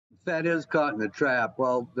Fed is caught in a trap.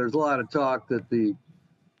 Well, there's a lot of talk that the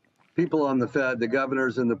people on the Fed, the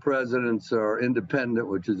governors and the presidents, are independent,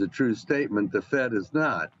 which is a true statement. The Fed is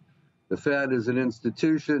not. The Fed as an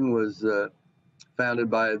institution was founded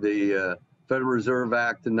by the Federal Reserve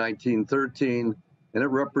Act in 1913, and it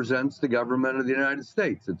represents the government of the United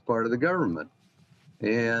States. It's part of the government.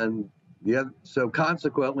 And so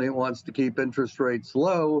consequently, it wants to keep interest rates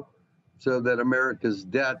low so that America's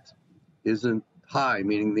debt isn't high,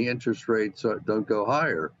 meaning the interest rates don't go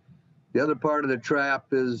higher. The other part of the trap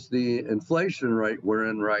is the inflation rate we're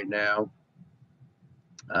in right now.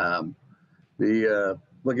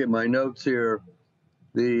 Look at my notes here.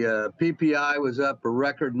 The PPI was up a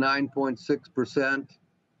record 9.6%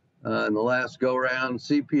 in the last go-round.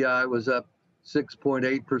 CPI was up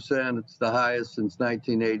 6.8%. It's the highest since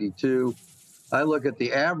 1982. I look at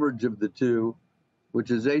the average of the two,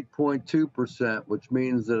 which is 8.2%, which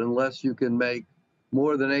means that unless you can make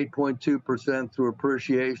more than 8.2% through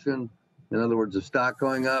appreciation, in other words, a stock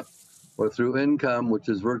going up, or through income, which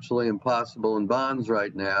is virtually impossible in bonds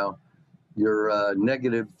right now, you're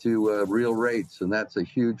negative to real rates, and that's a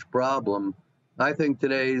huge problem. I think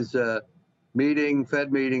today's Fed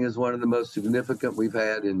meeting, is one of the most significant we've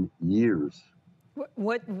had in years.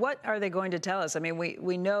 What are they going to tell us? I mean,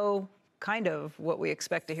 we know kind of what we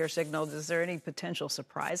expect to hear signaled. Is there any potential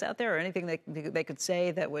surprise out there, or anything they could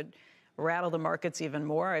say that would rattle the markets even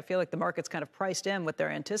more? I feel like the market's kind of priced in what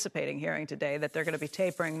they're anticipating hearing today, that they're going to be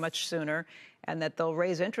tapering much sooner and that they'll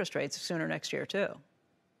raise interest rates sooner next year, too.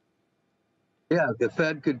 Yeah, the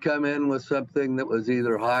Fed could come in with something that was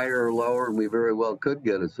either higher or lower, and we very well could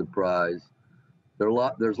get a surprise.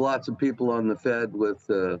 There's lots of people on the Fed with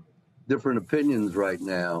different opinions right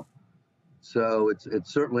now. So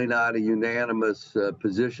it's certainly not a unanimous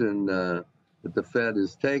position that the Fed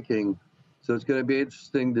is taking. So it's going to be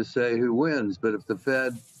interesting to say who wins. But if the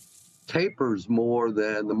Fed tapers more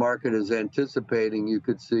than the market is anticipating, you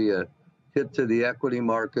could see a hit to the equity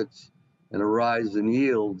markets and a rise in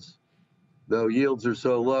yields. Though yields are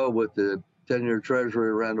so low with the 10-year Treasury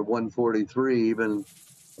around a 143, even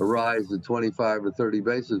a rise of 25 or 30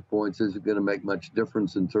 basis points isn't going to make much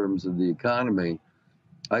difference in terms of the economy.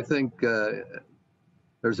 I think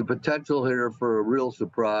there's a potential here for a real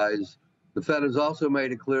surprise. The Fed has also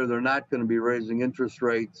made it clear they're not going to be raising interest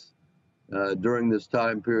rates during this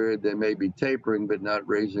time period. They may be tapering, but not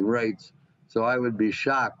raising rates. So I would be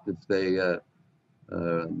shocked if they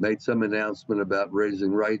made some announcement about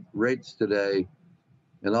raising rates today.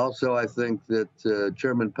 And also, I think that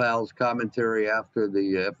Chairman Powell's commentary after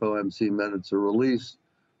the FOMC minutes are released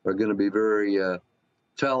are going to be very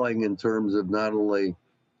telling in terms of not only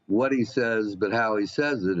what he says, but how he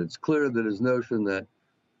says it. It's clear that his notion that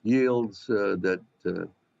yields,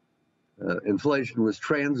 inflation was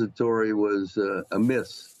transitory was a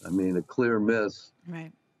miss. I mean, a clear miss.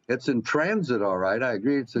 Right. It's in transit, all right. I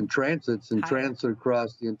agree. It's in transit. It's in transit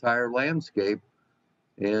across the entire landscape.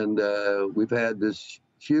 And we've had this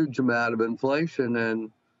huge amount of inflation,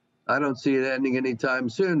 and I don't see it ending anytime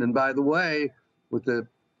soon. And by the way, with the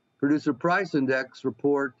producer price index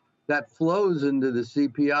report, that flows into the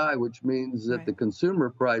CPI, which means that the consumer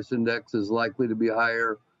price index is likely to be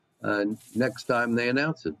higher next time they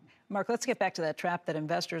announce it. Mark, let's get back to that trap that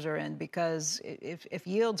investors are in, because if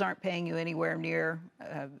yields aren't paying you anywhere near,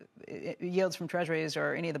 yields from treasuries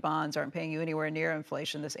or any of the bonds aren't paying you anywhere near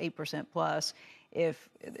inflation, this 8% plus, if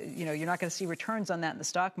you're not going to see returns on that in the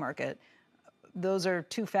stock market, those are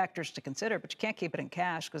two factors to consider, but you can't keep it in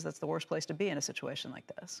cash because that's the worst place to be in a situation like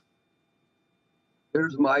this.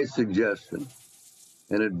 Here's my suggestion,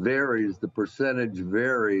 and it varies, the percentage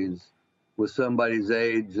varies with somebody's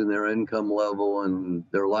age and their income level and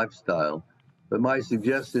their lifestyle. But my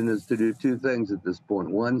suggestion is to do two things at this point.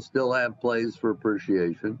 One, still have plays for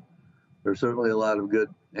appreciation. There's certainly a lot of good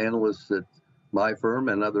analysts at my firm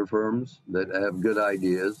and other firms that have good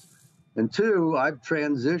ideas. And two, I've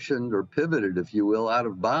transitioned or pivoted, if you will, out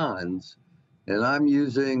of bonds, and I'm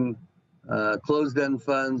using closed-end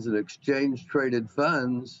funds and exchange-traded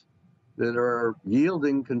funds that are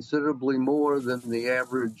yielding considerably more than the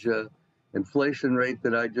average inflation rate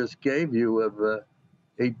that I just gave you of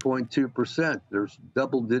 8.2%. There's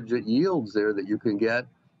double-digit yields there that you can get.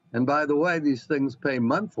 And by the way, these things pay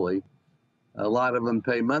monthly. A lot of them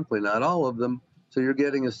pay monthly, not all of them. So you're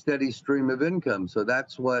getting a steady stream of income. So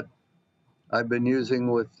that's what I've been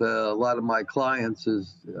using with a lot of my clients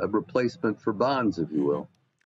as a replacement for bonds, if you will.